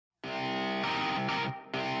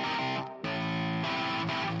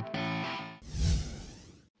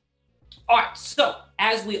All right, so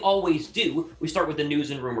as we always do, we start with the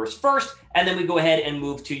news and rumors first, and then we go ahead and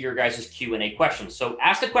move to your guys' Q&A questions. So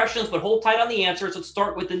ask the questions, but hold tight on the answers. Let's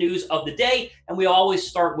start with the news of the day, and we always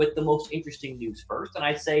start with the most interesting news first, and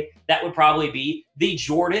I'd say that would probably be the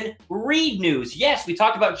Jordan Reed news. Yes, we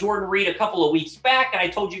talked about Jordan Reed a couple of weeks back, and I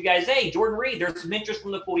told you guys, hey, Jordan Reed, there's some interest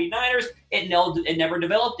from the 49ers. It never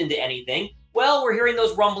developed into anything. Well, we're hearing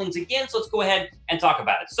those rumblings again, so let's go ahead and talk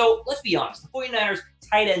about it. So let's be honest. The 49ers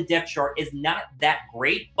tight end depth chart is not that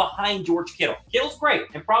great behind George Kittle. Kittle's great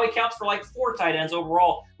and probably counts for like 4 tight ends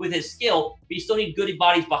overall with his skill, but you still need good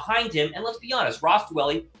bodies behind him. And let's be honest, Ross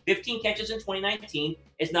Dwelley, 15 catches in 2019,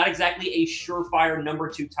 is not exactly a surefire number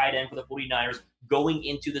 2 tight end for the 49ers going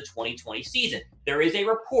into the 2020 season. There is a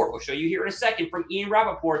report, we'll show you here in a second, from Ian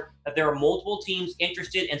Rapoport that there are multiple teams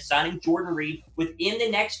interested in signing Jordan Reed within the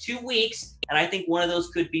next 2 weeks, and I think one of those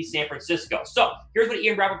could be San Francisco. So here's what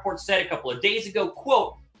Ian Rapoport said a couple of days ago,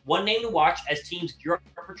 quote, "One name to watch as teams gear up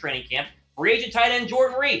for training camp, free agent tight end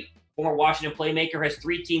Jordan Reed. Former Washington playmaker has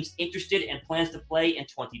 3 teams interested and plans to play in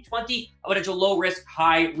 2020, a potential low-risk,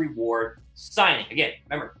 high-reward signing." Again,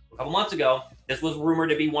 remember, a couple months ago, this was rumored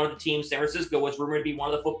to be one of the teams. San Francisco was rumored to be one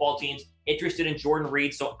of the football teams interested in Jordan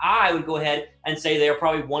Reed. So I would go ahead and say they are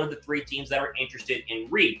probably one of the 3 teams that are interested in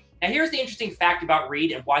Reed. Now, here's the interesting fact about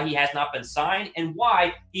Reed and why he has not been signed and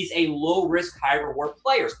why he's a low-risk, high-reward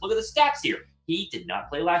player. So look at the stats here. He did not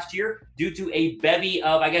play last year due to a bevy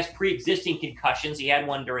of, I guess, pre-existing concussions. He had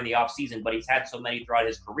one during the offseason, but he's had so many throughout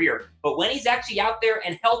his career. But when he's actually out there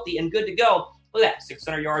and healthy and good to go, look at that,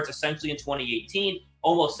 600 yards essentially in 2018,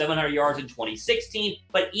 almost 700 yards in 2016.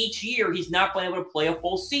 But each year, he's not been able to play a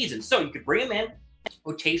full season. So you could bring him in,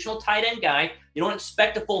 rotational tight end guy. You don't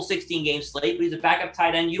expect a full 16-game slate, but he's a backup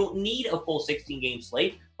tight end. You don't need a full 16-game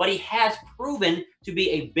slate, but he has proven to be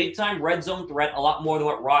a big-time red zone threat, a lot more than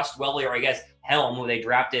what Ross Dwelley or I guess Helm, who they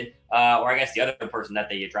drafted, or I guess the other person that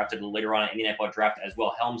they drafted later on in the NFL draft as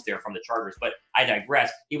well, Helms there from the Chargers. But I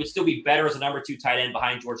digress. He would still be better as a number 2 tight end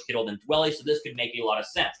behind George Kittle than Dwelley, so this could make a lot of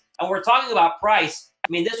sense. And we're talking about price.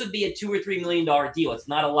 I mean, this would be a $2 or $3 million deal. It's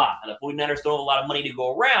not a lot. And the 49ers don't have a lot of money to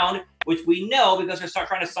go around, which we know because they're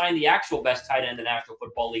trying to sign the actual best tight end in the National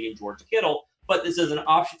Football League in George Kittle. But this is an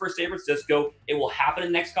option for San Francisco. It will happen in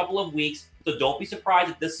the next couple of weeks. So don't be surprised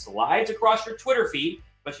if this slides across your Twitter feed,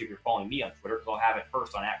 especially if you're following me on Twitter, because I'll have it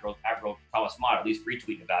first on Thomas Mott, at least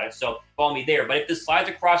retweeting about it. So follow me there. But if this slides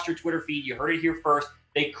across your Twitter feed, you heard it here first,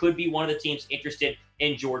 they could be one of the teams interested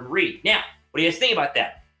in Jordan Reed. Now, what do you guys think about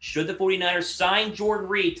that? Should the 49ers sign Jordan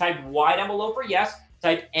Reed? Type Y down below for yes.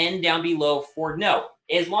 Type N down below for no.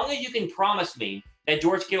 As long as you can promise me that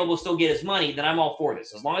George Kittle will still get his money, then I'm all for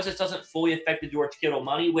this. As long as this doesn't fully affect the George Kittle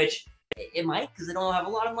money, which it might because they don't have a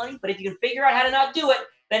lot of money. But if you can figure out how to not do it,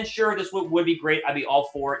 then sure, this would be great. I'd be all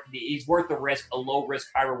for it. He's worth the risk. A low-risk,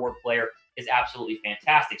 high-reward player is absolutely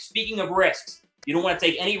fantastic. Speaking of risks, you don't want to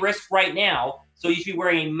take any risks right now, so you should be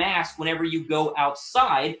wearing a mask whenever you go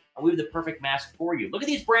outside, and we have the perfect mask for you. Look at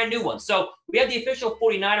these brand new ones. So we have the official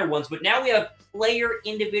 49er ones, but now we have player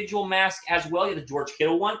individual mask as well. You have the George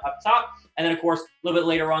Kittle one up top, and then, of course, a little bit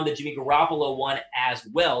later on, the Jimmy Garoppolo one as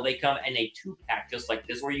well. They come in a 2-pack just like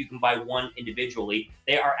this, where you can buy one individually.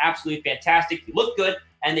 They are absolutely fantastic. They look good,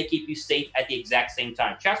 and they keep you safe at the exact same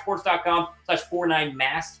time.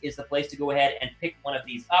 Chatsports.com/49mask is the place to go ahead and pick one of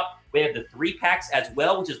these up. We have the 3-packs as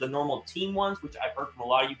well, which is the normal team ones, which I've heard from a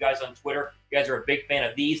lot of you guys on Twitter. You guys are a big fan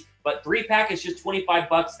of these. But 3-pack is just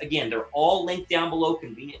 $25. Again, they're all linked down below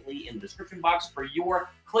conveniently in the description box for your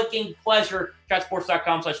clicking pleasure.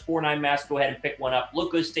 Chatsports.com/49mask. Go ahead and pick one up.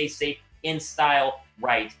 Look good, stay safe, in style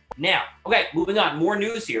right now. Okay, moving on. More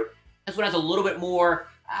news here. This one has a little bit more,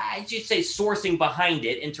 I should say, sourcing behind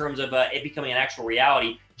it in terms of it becoming an actual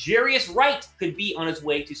reality. Jarius Wright could be on his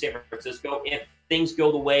way to San Francisco if things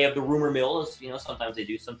go the way of the rumor mill. You know, sometimes they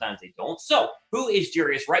do, sometimes they don't. So who is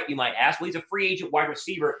Jarius Wright, you might ask? Well, he's a free agent wide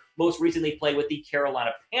receiver, most recently played with the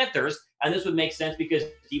Carolina Panthers. And this would make sense because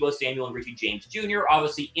Deebo Samuel and Richie James Jr.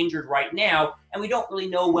 obviously injured right now, and we don't really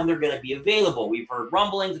know when they're going to be available. We've heard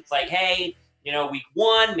rumblings. It's like, hey, you know, week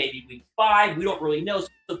 1, maybe week 5. We don't really know. So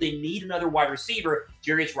if they need another wide receiver,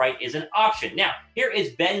 Jarius Wright is an option. Now, here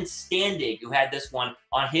is Ben Standig, who had this one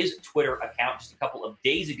on his Twitter account just a couple of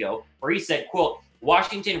days ago, where he said, quote,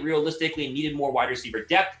 Washington realistically needed more wide receiver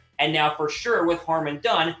depth, and now for sure with Harmon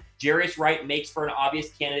done, Jarius Wright makes for an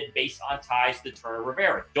obvious candidate based on ties to Turner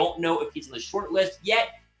Rivera. Don't know if he's on the short list yet.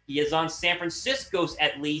 He is on San Francisco's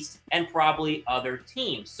at least, and probably other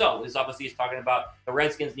teams. So this obviously is talking about the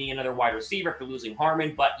Redskins need another wide receiver for losing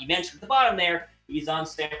Harmon, but you mentioned at the bottom there, he's on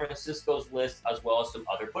San Francisco's list as well as some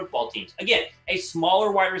other football teams. Again, a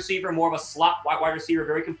smaller wide receiver, more of a slot wide receiver,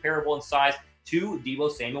 very comparable in size to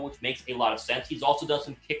Deebo Samuel, which makes a lot of sense. He's also done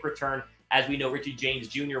some kick return. As we know, Richie James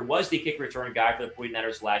Jr. was the kick return guy for the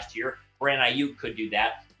 49ers last year. Brandon Ayuk could do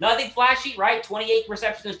that. Nothing flashy, right? 28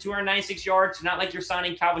 receptions, 296 yards. Not like you're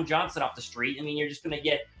signing Calvin Johnson off the street. I mean, you're just going to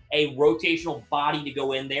get a rotational body to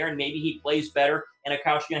go in there, and maybe he plays better in a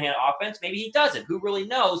Kyle Shanahan offense. Maybe he doesn't. Who really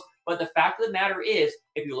knows? But the fact of the matter is,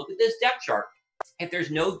 if you look at this depth chart, if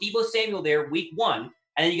there's no Deebo Samuel there week 1,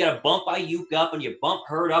 and then you got to bump Ayuk up, and you bump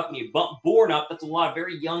Hurd up, and you bump Bourne up. That's a lot of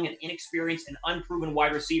very young and inexperienced and unproven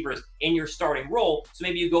wide receivers in your starting role. So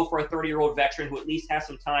maybe you go for a 30-year-old veteran who at least has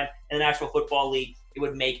some time in the National Football League. It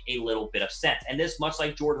would make a little bit of sense. And this, much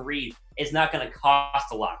like Jordan Reed, is not going to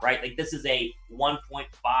cost a lot, right? Like, this is a 1.5,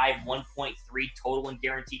 1.3 total in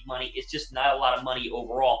guaranteed money. It's just not a lot of money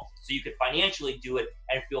overall. So you could financially do it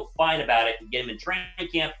and feel fine about it and get him in training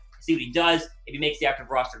camp, see what he does. If he makes the active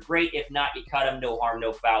roster, great. If not, you cut him, no harm,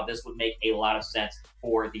 no foul. This would make a lot of sense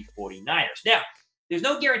for the 49ers. Now, there's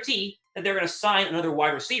no guarantee that they're going to sign another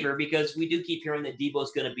wide receiver because we do keep hearing that Deebo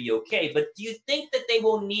is going to be okay. But do you think that they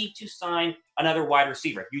will need to sign another wide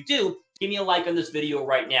receiver? If you do, give me a like on this video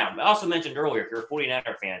right now. I also mentioned earlier, if you're a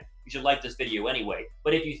 49er fan, you should like this video anyway.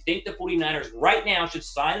 But if you think the 49ers right now should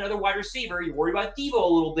sign another wide receiver, you're worried about Deebo a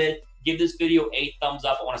little bit, give this video a thumbs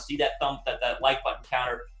up. I want to see that that like button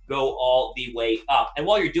counter go all the way up. And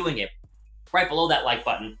while you're doing it, right below that like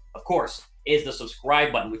button, of course, is the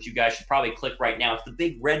subscribe button, which you guys should probably click right now. It's the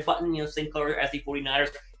big red button, same color as the 49ers.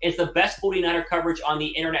 It's the best 49er coverage on the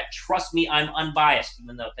internet. Trust me, I'm unbiased,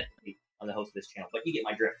 even though technically I'm the host of this channel, but you get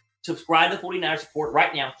my drift. Subscribe to 49ers Report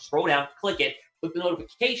right now. Scroll down, click it, click the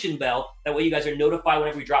notification bell. That way you guys are notified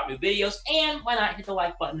whenever we drop new videos. And why not hit the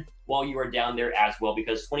like button while you are down there as well,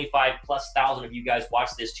 because 25,000+ of you guys watch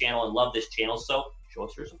this channel and love this channel. So show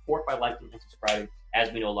us your support by liking and subscribing,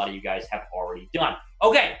 as we know a lot of you guys have already done.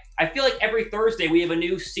 Okay, I feel like every Thursday we have a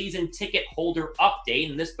new season ticket holder update,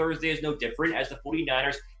 and this Thursday is no different, as the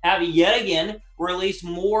 49ers have yet again released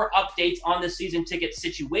more updates on the season ticket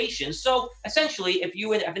situation. So essentially, if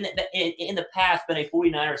you have in the past been a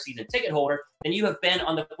 49er season ticket holder, then you have been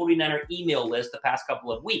on the 49er email list the past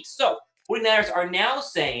couple of weeks. So 49ers are now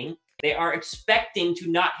saying they are expecting to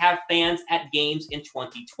not have fans at games in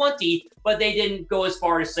 2020, but they didn't go as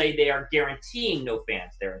far to say they are guaranteeing no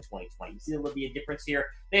fans there in 2020. You see there will be a difference here.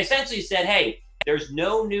 They essentially said, hey, there's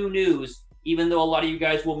no new news, even though a lot of you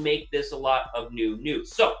guys will make this a lot of new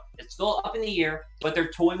news. So it's still up in the air, but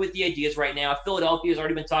they're toying with the ideas right now. Philadelphia has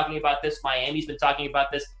already been talking about this. Miami's been talking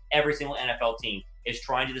about this. Every single NFL team is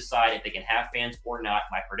trying to decide if they can have fans or not.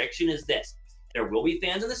 My prediction is this. There will be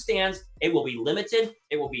fans in the stands. It will be limited.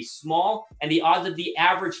 It will be small. And the odds of the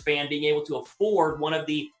average fan being able to afford one of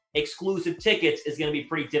the exclusive tickets is going to be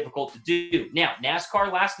pretty difficult to do. Now, NASCAR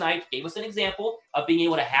last night gave us an example of being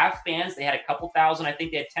able to have fans. They had a couple thousand. I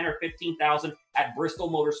think they had 10 or 15,000 at Bristol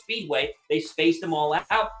Motor Speedway. They spaced them all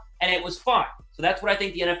out, and it was fine. So that's what I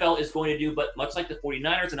think the NFL is going to do. But much like the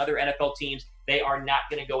 49ers and other NFL teams, they are not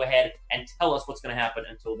going to go ahead and tell us what's going to happen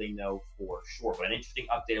until they know for sure. But an interesting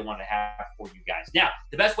update I wanted to have for you guys. Now,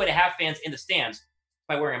 the best way to have fans in the stands is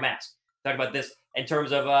by wearing a mask. Talk about this in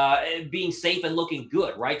terms of being safe and looking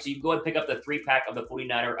good, right? So you can go ahead and pick up the 3-pack of the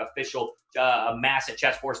 49er official mask at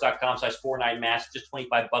chatsports.com/49mask. Just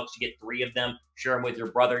 $25. You get 3 of them. Share them with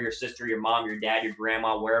your brother, your sister, your mom, your dad, your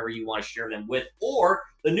grandma, wherever you want to share them with. Or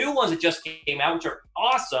the new ones that just came out, which are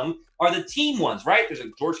awesome, are the team ones, right? There's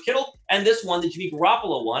a George Kittle and this one, the Jimmy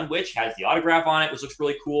Garoppolo one, which has the autograph on it, which looks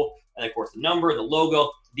really cool. And of course, the number, the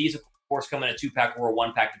logo. These, of course, come in a 2-pack or a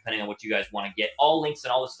 1-pack, depending on what you guys want to get. All links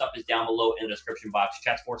and all this stuff is down below in the description box.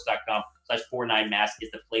 Chatsports.com/49mask is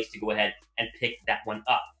the place to go ahead and pick that one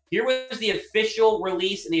up. Here was the official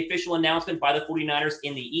release and the official announcement by the 49ers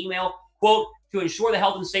in the email. Quote, to ensure the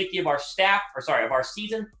health and safety of our staff, of our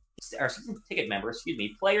season ticket members,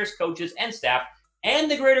 players, coaches, and staff,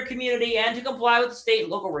 and the greater community, and to comply with the state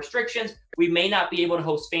and local restrictions, we may not be able to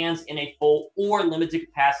host fans in a full or limited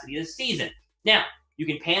capacity this season. Now, you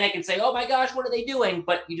can panic and say, oh my gosh, what are they doing?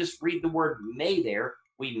 But you just read the word may there.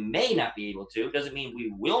 We may not be able to. It doesn't mean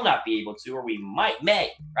we will not be able to, or we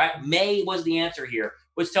may, right? May was the answer here,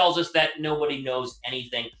 which tells us that nobody knows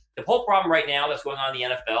anything. The whole problem right now that's going on in the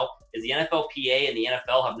NFL is the NFLPA and the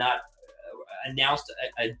NFL have not announced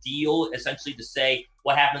a deal essentially to say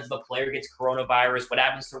what happens if a player gets coronavirus, what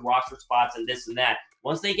happens to roster spots and this and that.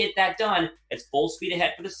 Once they get that done, it's full speed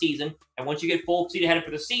ahead for the season. And once you get full speed ahead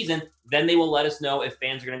for the season, then they will let us know if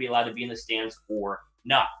fans are going to be allowed to be in the stands or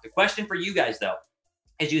not. The question for you guys, though,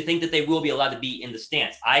 is do you think that they will be allowed to be in the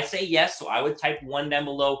stands? I say yes, so I would type 1 down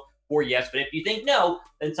below for yes. But if you think no,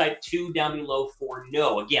 then type 2 down below for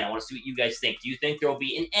no. Again, I want to see what you guys think. Do you think there will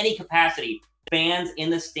be in any capacity fans in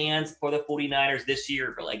the stands for the 49ers this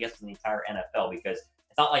year, or I guess in the entire NFL, because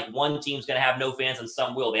it's not like one team's going to have no fans and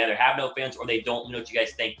some will. They either have no fans or they don't. Let me know what you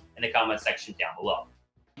guys think in the comment section down below.